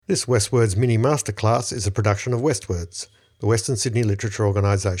This Westwords mini masterclass is a production of Westwords, the Western Sydney Literature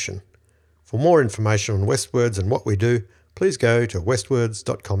Organisation. For more information on Westwords and what we do, please go to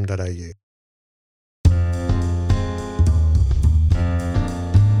westwords.com.au.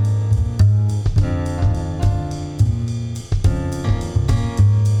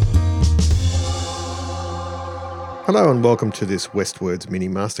 Hello and welcome to this Westwords mini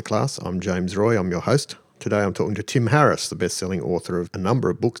masterclass. I'm James Roy, I'm your host. Today I'm talking to Tim Harris, the best-selling author of a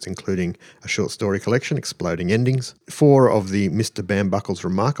number of books, including a short story collection, Exploding Endings, 4 of the Mr. Bambuckle's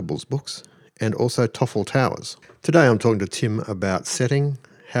Remarkables books, and also Toffle Towers. Today I'm talking to Tim about setting,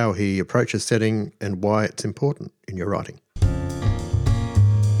 how he approaches setting, and why it's important in your writing.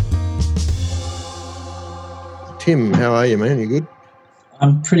 Tim, how are you, man? You good?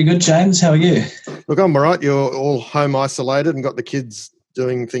 I'm pretty good, James. How are you? Look, I'm all right. You're all home isolated and got the kids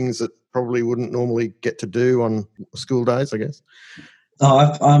doing things that probably wouldn't normally get to do on school days, I guess.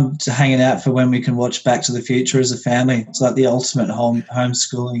 Oh, I'm hanging out for when we can watch Back to the Future as a family. It's like the ultimate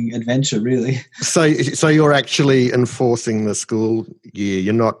homeschooling adventure, really. So you're actually enforcing the school year.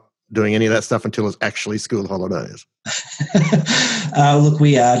 You're not doing any of that stuff until it's actually school holidays. Look,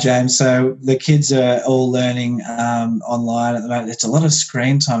 we are, James. So the kids are all learning online at the moment. It's a lot of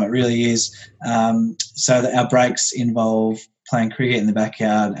screen time. It really is. So that our breaks involve playing cricket in the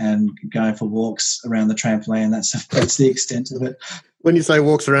backyard and going for walks around the trampoline. That's the extent of it. When you say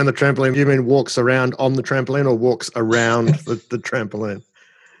walks around the trampoline, do you mean walks around on the trampoline or walks around the trampoline?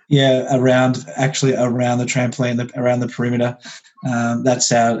 Yeah, around the trampoline, around the perimeter.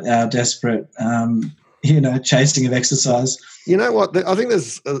 That's our desperate, chasing of exercise. You know what? I think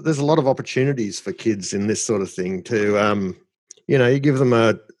there's a lot of opportunities for kids in this sort of thing to, you give them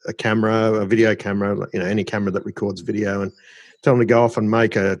a camera, a video camera, any camera that records video, and tell them to go off and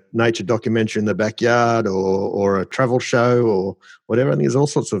make a nature documentary in the backyard or a travel show or whatever. And there's all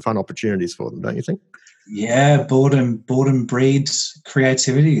sorts of fun opportunities for them, don't you think? Yeah, boredom breeds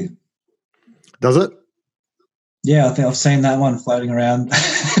creativity. Does it? Yeah, I think I've seen that one floating around.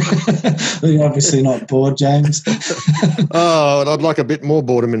 You're obviously not bored, James. Oh, I'd like a bit more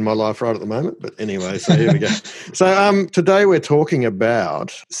boredom in my life right at the moment. But anyway, so here we go. So today we're talking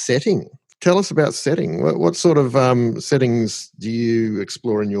about setting. Tell us about setting. What sort of settings do you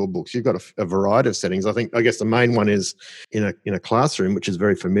explore in your books? You've got a variety of settings. I guess the main one is in a classroom, which is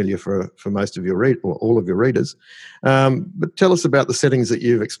very familiar for most of your or all of your readers. But tell us about the settings that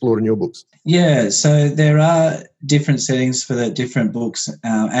you've explored in your books. Yeah, so there are different settings for the different books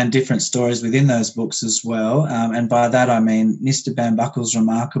and different stories within those books as well. And by that I mean Mr. Bambuckle's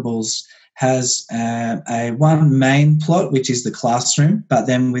Remarkables has a one main plot, which is the classroom, but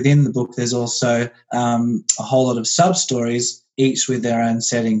then within the book there's also a whole lot of sub-stories, each with their own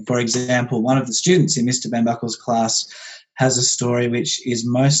setting. For example, one of the students in Mr. Bambuckle's class has a story which is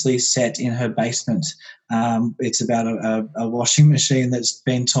mostly set in her basement. It's about a washing machine that's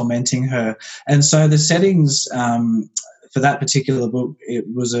been tormenting her. And so the settings for that particular book, it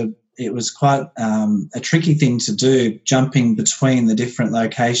was quite a tricky thing to do, jumping between the different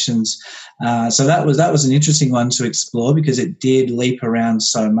locations. So that was an interesting one to explore because it did leap around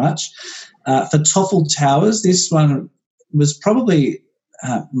so much. For Toffle Towers, this one was probably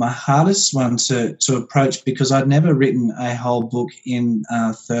my hardest one to approach because I'd never written a whole book in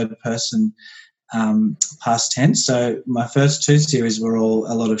third person past tense. So my first 2 series were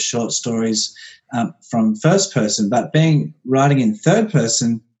all a lot of short stories from first person, but writing in third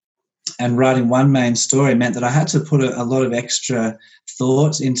person and writing one main story meant that I had to put a lot of extra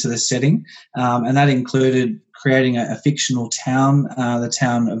thought into the setting, and that included creating a fictional town, the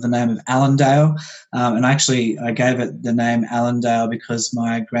town of the name of Allendale. And actually I gave it the name Allendale because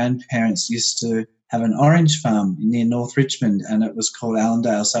my grandparents used to have an orange farm near North Richmond and it was called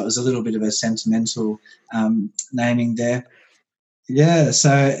Allendale. So it was a little bit of a sentimental naming there. Yeah,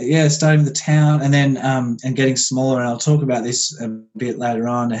 so starting the town and then and getting smaller, and I'll talk about this a bit later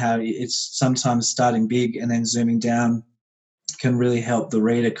on, how it's sometimes starting big and then zooming down can really help the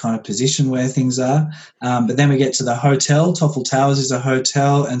reader kind of position where things are. But then we get to the hotel. Toffle Towers is a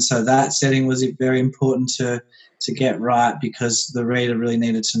hotel, and so that setting was very important to get right because the reader really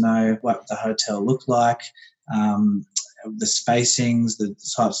needed to know what the hotel looked like, the spacings, the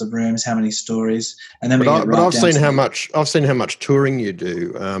types of rooms, how many stories, and then I've seen how much touring you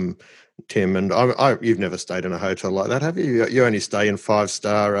do, Tim, and you've never stayed in a hotel like that, have you? You only stay in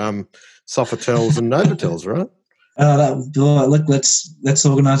 5-star Sofotels and Novotels, right? Look, let's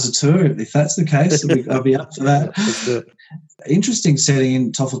organise a tour if that's the case. I'll be up for that. Let's do it. Interesting setting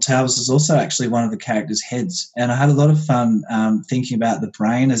in Toffle Towers is also actually one of the characters' heads, and I had a lot of fun thinking about the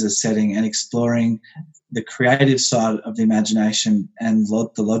brain as a setting and exploring the creative side of the imagination and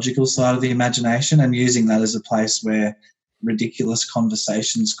the logical side of the imagination, and using that as a place where ridiculous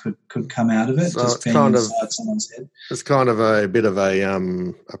conversations could come out of it, So just being inside someone's head. It's kind of a bit of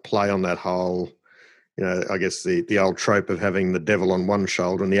a play on that whole, I guess the old trope of having the devil on one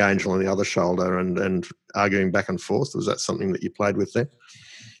shoulder and the angel on the other shoulder and arguing back and forth. Was that something that you played with there?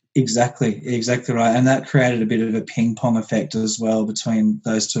 Exactly right. And that created a bit of a ping pong effect as well between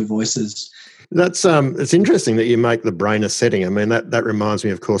those two voices. That's it's interesting that you make the brain a setting. I mean, that reminds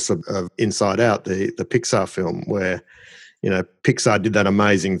me, of course, of Inside Out, the Pixar film, where Pixar did that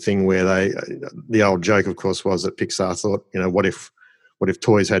amazing thing where the old joke, of course, was that Pixar thought, what if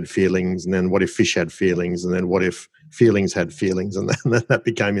toys had feelings, and then what if fish had feelings, and then what if feelings had feelings, and then that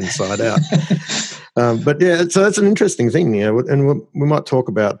became Inside Out. But yeah, so that's an interesting thing, and we might talk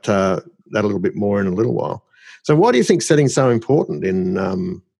about that a little bit more in a little while. So why do you think setting's so important in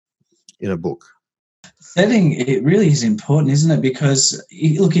a book? Setting, it really is important, isn't it? Because,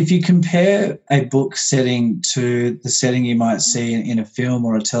 look, if you compare a book setting to the setting you might see in a film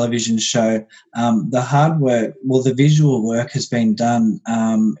or a television show, the hard work, the visual work has been done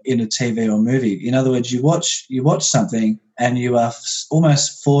in a TV or movie. In other words, you watch something and you are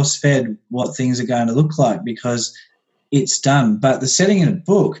almost force-fed what things are going to look like because it's done. But the setting in a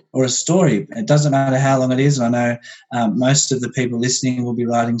book or a story, it doesn't matter how long it is. And I know most of the people listening will be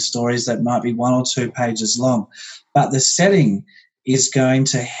writing stories that might be 1 or 2 pages long. But the setting is going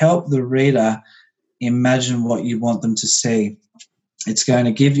to help the reader imagine what you want them to see. It's going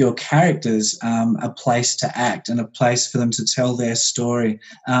to give your characters a place to act and a place for them to tell their story.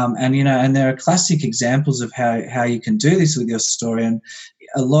 And there are classic examples of how you can do this with your story. And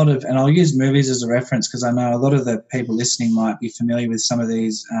I'll use movies as a reference because I know a lot of the people listening might be familiar with some of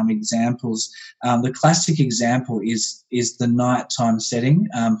these examples. The classic example is the nighttime setting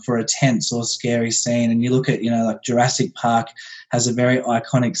for a tense or scary scene. And you look at, like Jurassic Park has a very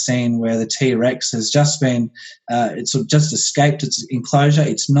iconic scene where the T-Rex has just just escaped its enclosure.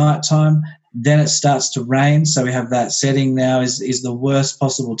 It's nighttime. Then it starts to rain. So we have that setting now is the worst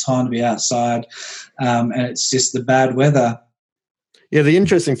possible time to be outside. And it's just the bad weather. Yeah, the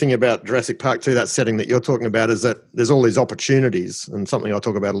interesting thing about Jurassic Park too, that setting that you're talking about, is that there's all these opportunities, and something I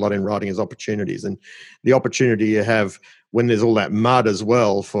talk about a lot in writing is opportunities, and the opportunity you have when there's all that mud as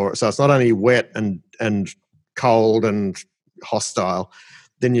well. So it's not only wet and cold and hostile,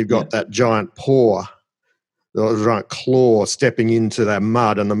 then you've got that giant paw, the giant claw stepping into that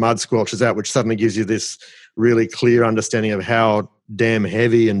mud, and the mud squelches out, which suddenly gives you this really clear understanding of how damn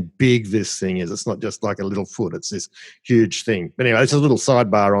heavy and big this thing is. It's not just like a little foot, it's this huge thing. But anyway, it's a little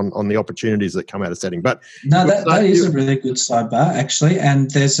sidebar on the opportunities that come out of setting. But no, that is a really good sidebar, actually. And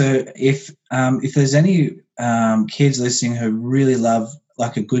there's if there's any kids listening who really love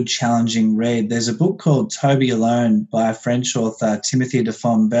like a good challenging read, there's a book called Toby Alone by a French author, Timothy de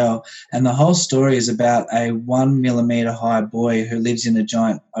Fontbelle, and the whole story is about a 1 millimeter high boy who lives in a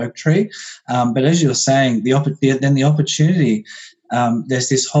giant oak tree. But as you're saying, the opportunity, there's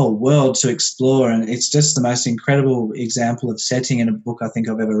this whole world to explore, and it's just the most incredible example of setting in a book I think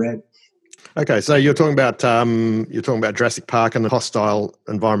I've ever read. Okay, so you're talking about Jurassic Park and the hostile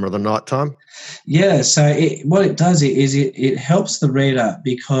environment of the nighttime. Yeah, so what it does is it helps the reader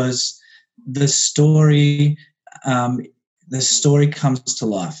because the story comes to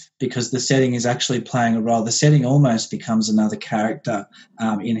life because the setting is actually playing a role. The setting almost becomes another character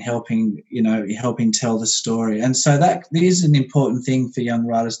in helping tell the story, and so that is an important thing for young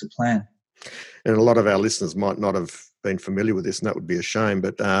writers to plan. And a lot of our listeners might not have been familiar with this, and that would be a shame.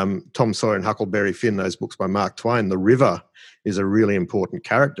 But Tom Sawyer and Huckleberry Finn, those books by Mark Twain, the river is a really important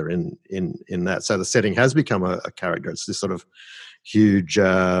character in that. So the setting has become a character. It's this sort of huge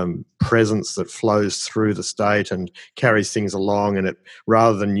presence that flows through the state and carries things along. And it,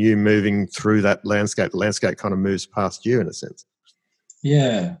 rather than you moving through that landscape, the landscape kind of moves past you in a sense.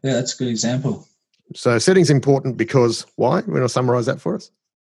 Yeah, that's a good example. So setting's important because why? You want to summarise that for us?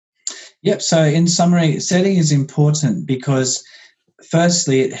 Yep. So in summary, setting is important because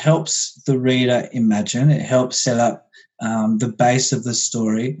firstly, it helps the reader imagine. It helps set up the base of the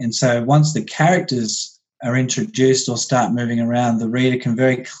story. And so once the characters are introduced or start moving around, the reader can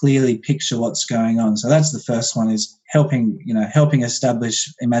very clearly picture what's going on. So that's the first one, is helping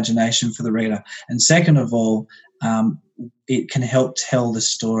establish imagination for the reader. And second of all, it can help tell the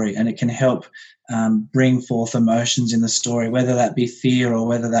story, and it can help bring forth emotions in the story, whether that be fear or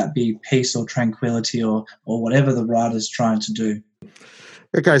whether that be peace or tranquility or whatever the writer's trying to do.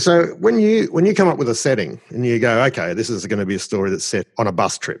 Okay, so when you come up with a setting and you go, okay, this is going to be a story that's set on a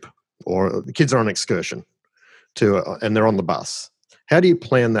bus trip, or the kids are on an excursion and they're on the bus, How do you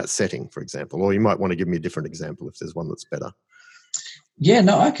plan that setting, for example? Or you might want to give me a different example if there's one that's better. Yeah,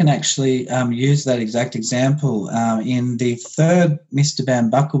 no, I can actually use that exact example. In the third Mr.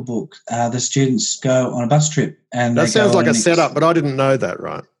 Bambuckle book, the students go on a bus trip. And that sounds like a setup, but I didn't know that,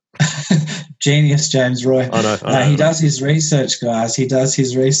 right? Genius, James Roy. I know. He does his research, guys. He does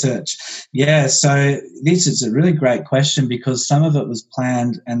his research. Yeah, so this is a really great question because some of it was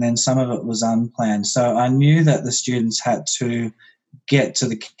planned and then some of it was unplanned. So I knew that the students had to get to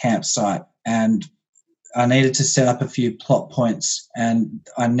the campsite, and I needed to set up a few plot points, and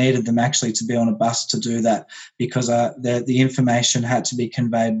I needed them actually to be on a bus to do that because the information had to be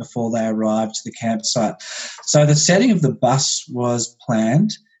conveyed before they arrived to the campsite. So the setting of the bus was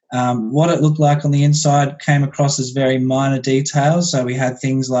planned. What it looked like on the inside came across as very minor details. So we had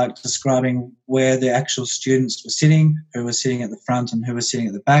things like describing where the actual students were sitting, who was sitting at the front and who was sitting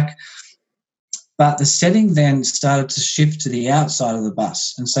at the back. But the setting then started to shift to the outside of the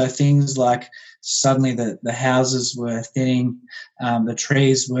bus. And so things like suddenly the houses were thinning, the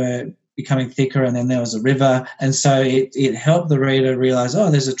trees were becoming thicker, and then there was a river. And so it helped the reader realise, oh,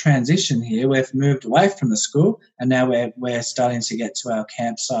 there's a transition here. We've moved away from the school and now we're starting to get to our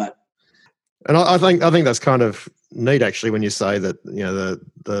campsite. And I think that's kind of neat, actually, when you say that, you know,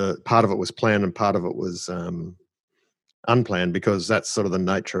 the part of it was planned and part of it was unplanned, because that's sort of the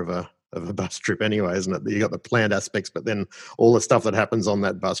nature of a bus trip anyway, isn't it? You got the planned aspects, but then all the stuff that happens on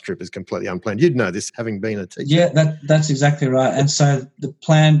that bus trip is completely unplanned. You'd know this, having been a teacher. Yeah, that's exactly right. And so the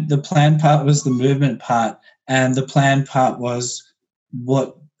planned part was the movement part, and the planned part was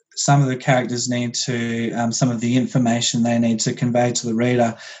what some of the characters need to, some of the information they need to convey to the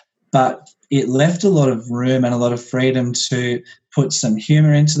reader. But it left a lot of room and a lot of freedom to put some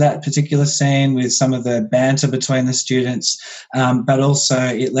humour into that particular scene with some of the banter between the students, but also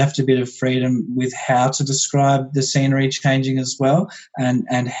it left a bit of freedom with how to describe the scenery changing as well,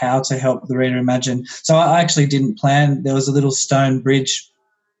 and how to help the reader imagine. So I actually didn't plan. There was a little stone bridge,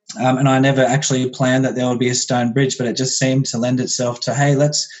 and I never actually planned that there would be a stone bridge, but it just seemed to lend itself to, hey,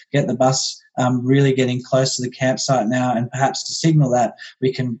 let's get the bus really getting close to the campsite now, and perhaps to signal that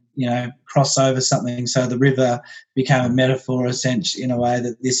we can, you know, cross over something. So the river became a metaphor, essentially, in a way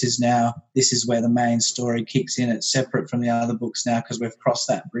that this is where the main story kicks in. It's separate from the other books now because we've crossed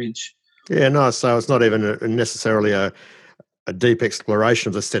that bridge. Yeah, nice. So it's not even necessarily a deep exploration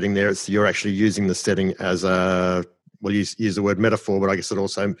of the setting there. It's you're actually using the setting as use the word metaphor, but I guess it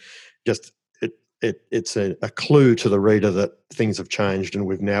also just it's a clue to the reader that things have changed and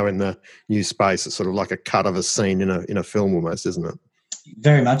we're now in the new space. It's sort of like a cut of a scene in a film almost, isn't it?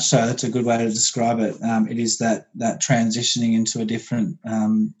 Very much so. That's a good way to describe it. It is that transitioning into a different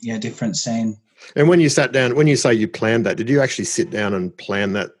scene. And when you sat down, when you say you planned that, did you actually sit down and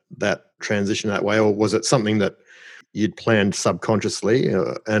plan that transition that way, or was it something that you'd planned subconsciously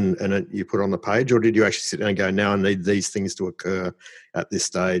and you put on the page, or did you actually sit down and go, now I need these things to occur at this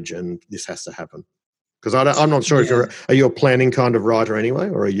stage and this has to happen? Because I'm not sure if are you a planning kind of writer anyway,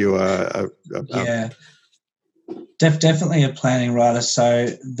 or are you definitely a planning writer. So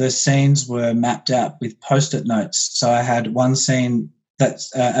the scenes were mapped out with Post-it notes. So I had one scene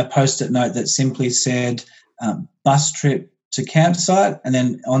that's a Post-it note that simply said bus trip to campsite, and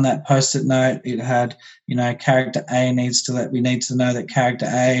then on that Post-it note it had, you know, character A we need to know that character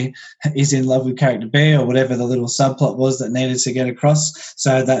A is in love with character B, or whatever the little subplot was that needed to get across.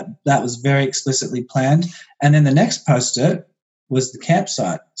 So that was very explicitly planned. And then the next Post-it was the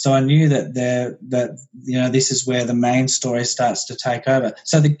campsite. So I knew that you know, this is where the main story starts to take over.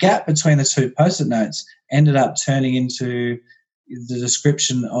 So the gap between the two Post-it notes ended up turning into the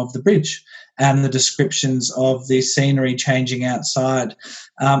description of the bridge and the descriptions of the scenery changing outside.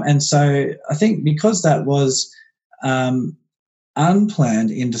 And so I think because that was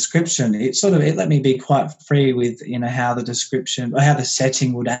unplanned in description, it let me be quite free with, you know, how the description or how the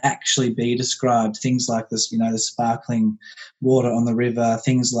setting would actually be described. Things like this, you know, the sparkling water on the river,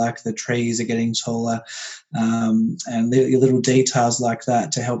 things like the trees are getting taller, and little details like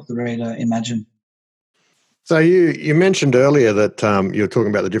that to help the reader imagine. So you mentioned earlier that you were talking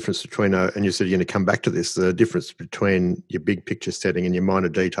about the difference between, and you said you're going to come back to this, the difference between your big picture setting and your minor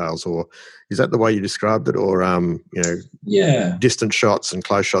details, or is that the way you described it, or distant shots and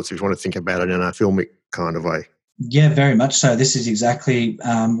close shots, if you want to think about it in a filmic kind of way? Yeah, very much so. This is exactly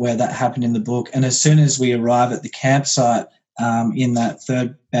where that happened in the book. And as soon as we arrive at the campsite in that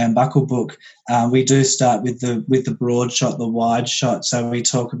third Bambuckle book, we do start with the broad shot, the wide shot. So we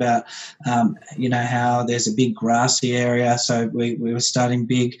talk about, how there's a big grassy area. So we were starting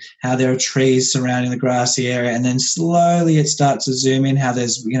big, how there are trees surrounding the grassy area, and then slowly it starts to zoom in, how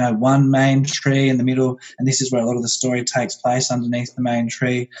there's, one main tree in the middle, and this is where a lot of the story takes place, underneath the main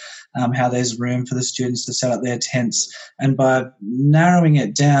tree, how there's room for the students to set up their tents. And by narrowing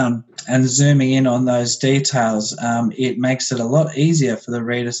it down and zooming in on those details, it makes it a lot easier for the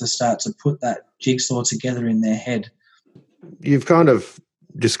reader to start to put that jigsaw together in their head. You've kind of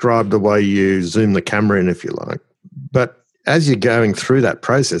described the way you zoom the camera in, if you like, but as you're going through that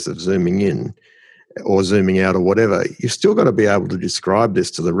process of zooming in or zooming out or whatever, you've still got to be able to describe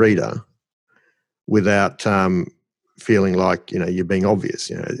this to the reader without feeling like, you're being obvious.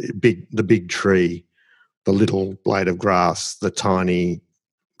 The big tree, the little blade of grass, the tiny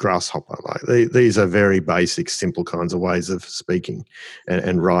grasshopper. These are very basic, simple kinds of ways of speaking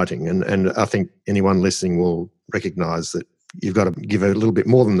and writing. And I think anyone listening will recognise that you've got to give a little bit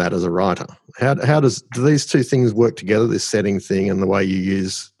more than that as a writer. How do these two things work together, this setting thing and the way you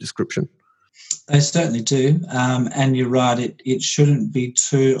use description? They certainly do, and you're right. It shouldn't be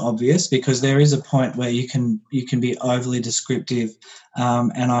too obvious, because there is a point where you can be overly descriptive,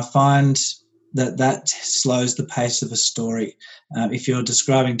 and I find that slows the pace of a story. If you're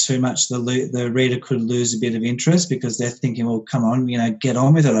describing too much, the reader could lose a bit of interest, because they're thinking, well, come on, get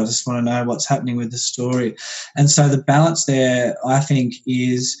on with it. I just want to know what's happening with the story. And so the balance there, I think,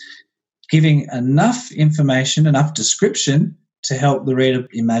 is giving enough information, enough description to help the reader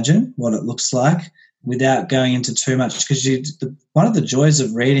imagine what it looks like without going into too much. Because one of the joys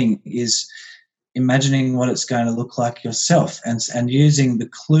of reading is imagining what it's going to look like yourself, and using the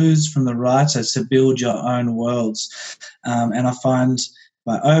clues from the writer to build your own worlds. And I find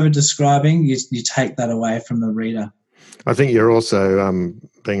by over-describing, you take that away from the reader. I think you're also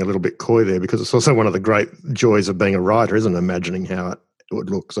being a little bit coy there, because it's also one of the great joys of being a writer, isn't it? Imagining how it would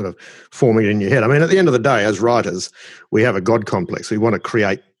look, sort of forming it in your head. I mean, at the end of the day, as writers, we have a God complex. We want to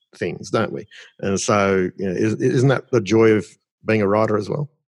create things, don't we? And so, isn't that the joy of being a writer as well?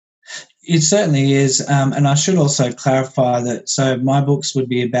 It certainly is, and I should also clarify that. So my books would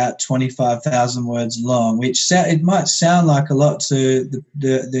be about 25,000 words long, which it might sound like a lot to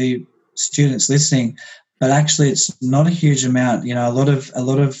the students listening, but actually it's not a huge amount. A lot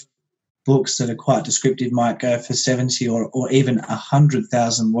of books that are quite descriptive might go for 70 or even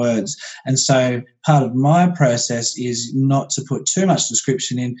 100,000 words. And so part of my process is not to put too much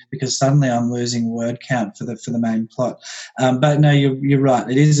description in, because suddenly I'm losing word count for the main plot. But no, you're right.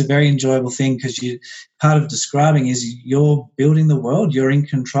 It is a very enjoyable thing, because part of describing is you're building the world. You're in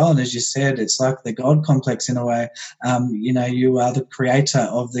control. And as you said, it's like the God complex in a way. You are the creator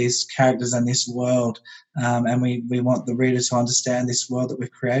of these characters and this world. And we want the reader to understand this world that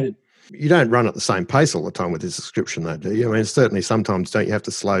we've created. You don't run at the same pace all the time with this description, though, do you? I mean, certainly sometimes don't you have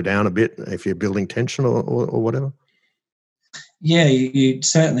to slow down a bit if you're building tension or whatever? Yeah, you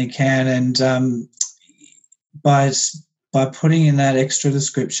certainly can. And by putting in that extra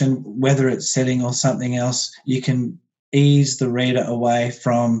description, whether it's setting or something else, you can ease the reader away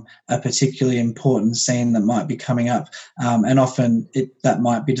from a particularly important scene that might be coming up. And often that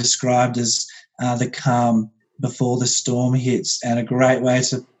might be described as the calm before the storm hits. And a great way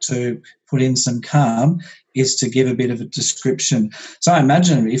to put in some calm is to give a bit of a description. So I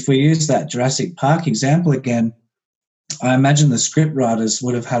imagine if we use that Jurassic Park example again, I imagine the script writers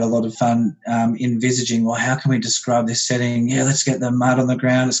would have had a lot of fun envisaging, well, how can we describe this setting? Yeah, let's get the mud on the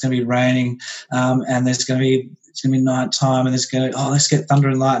ground. It's going to be raining, and it's going to be night time, and let's get thunder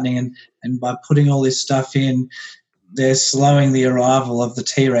and lightning. And by putting all this stuff in, they're slowing the arrival of the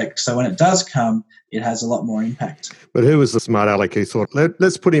T-Rex. So when it does come, it has a lot more impact. But who was the smart aleck who thought,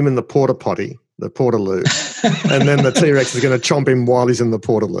 let's put him in the porta potty, the portaloo, and then the T-Rex is going to chomp him while he's in the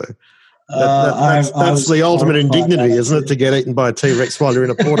portaloo? That's the ultimate indignity, isn't it, to get eaten by a T-Rex while you're in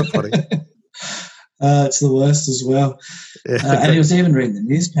a porta potty? It's the worst as well. Yeah, exactly. And he was even reading the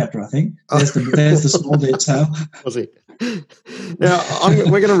newspaper, I think. There's the small detail. Was he? Now,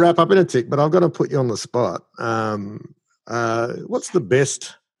 we're going to wrap up in a tick, but I've got to put you on the spot. What's the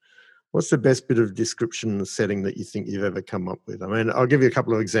best bit of description and setting that you think you've ever come up with? I mean, I'll give you a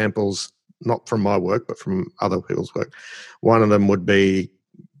couple of examples, not from my work, but from other people's work. One of them would be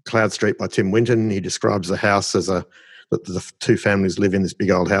Cloud Street by Tim Winton. He describes the house that the two families live in, this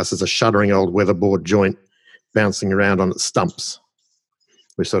big old house, as a shuddering old weatherboard joint bouncing around on its stumps,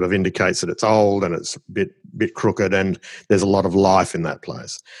 which sort of indicates that it's old and it's a bit crooked, and there's a lot of life in that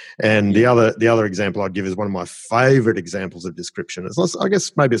place. And the other example I'd give is one of my favourite examples of description. I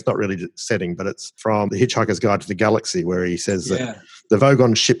guess maybe it's not really setting, but it's from The Hitchhiker's Guide to the Galaxy, where he says that The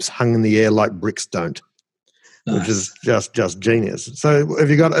Vogon ships hung in the air like bricks don't. Nice. Which is just genius. So have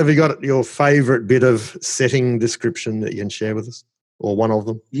you got your favourite bit of setting description that you can share with us, or one of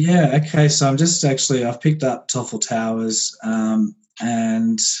them? Yeah, okay. So I've picked up Toffel Towers,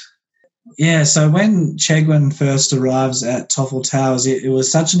 and yeah, so when Chegwin first arrives at Toffel Towers, it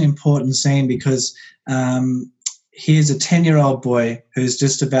was such an important scene because here's a 10-year-old boy who's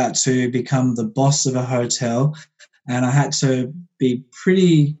just about to become the boss of a hotel, and I had to be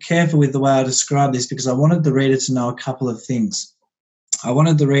pretty careful with the way I describe this because I wanted the reader to know a couple of things. I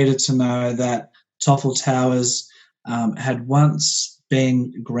wanted the reader to know that Toffel Towers had once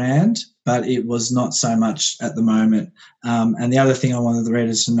been grand, but it was not so much at the moment. And the other thing I wanted the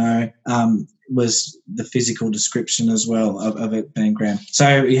readers to know was the physical description as well of it being grand.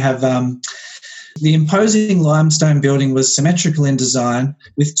 So we have the imposing limestone building was symmetrical in design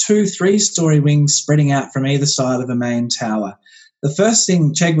with 2 3-story wings spreading out from either side of a main tower. The first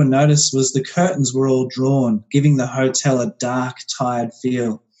thing Chegwin noticed was the curtains were all drawn, giving the hotel a dark, tired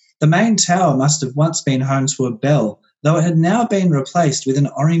feel. The main tower must have once been home to a bell, though it had now been replaced with an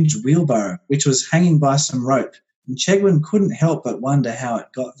orange wheelbarrow, which was hanging by some rope, and Chegwin couldn't help but wonder how it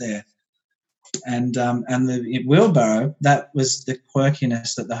got there. And the wheelbarrow, that was the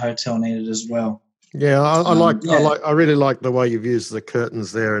quirkiness that the hotel needed as well. Yeah, I really like the way you've used the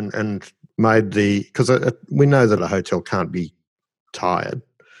curtains there and made because we know that a hotel can't be tired,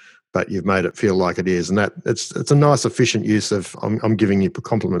 but you've made it feel like it is, and that it's a nice efficient use of. I'm giving you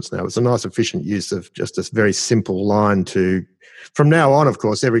compliments now. It's a nice efficient use of just a very simple line to. From now on, of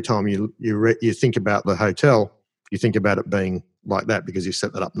course, every time you think about the hotel, you think about it being like that because you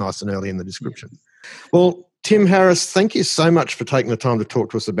set that up nice and early in the description. Well, Tim Harris, thank you so much for taking the time to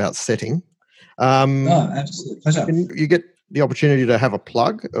talk to us about setting. Absolute pleasure. You get the opportunity to have a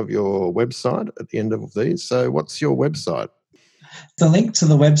plug of your website at the end of these. So what's your website? The link to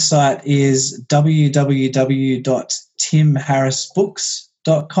the website is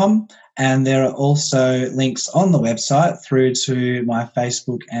www.timharrisbooks.com, and there are also links on the website through to my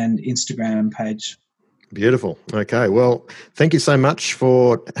Facebook and Instagram page. Beautiful. Okay. Well, thank you so much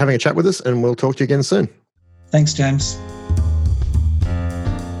for having a chat with us, and we'll talk to you again soon. Thanks, James.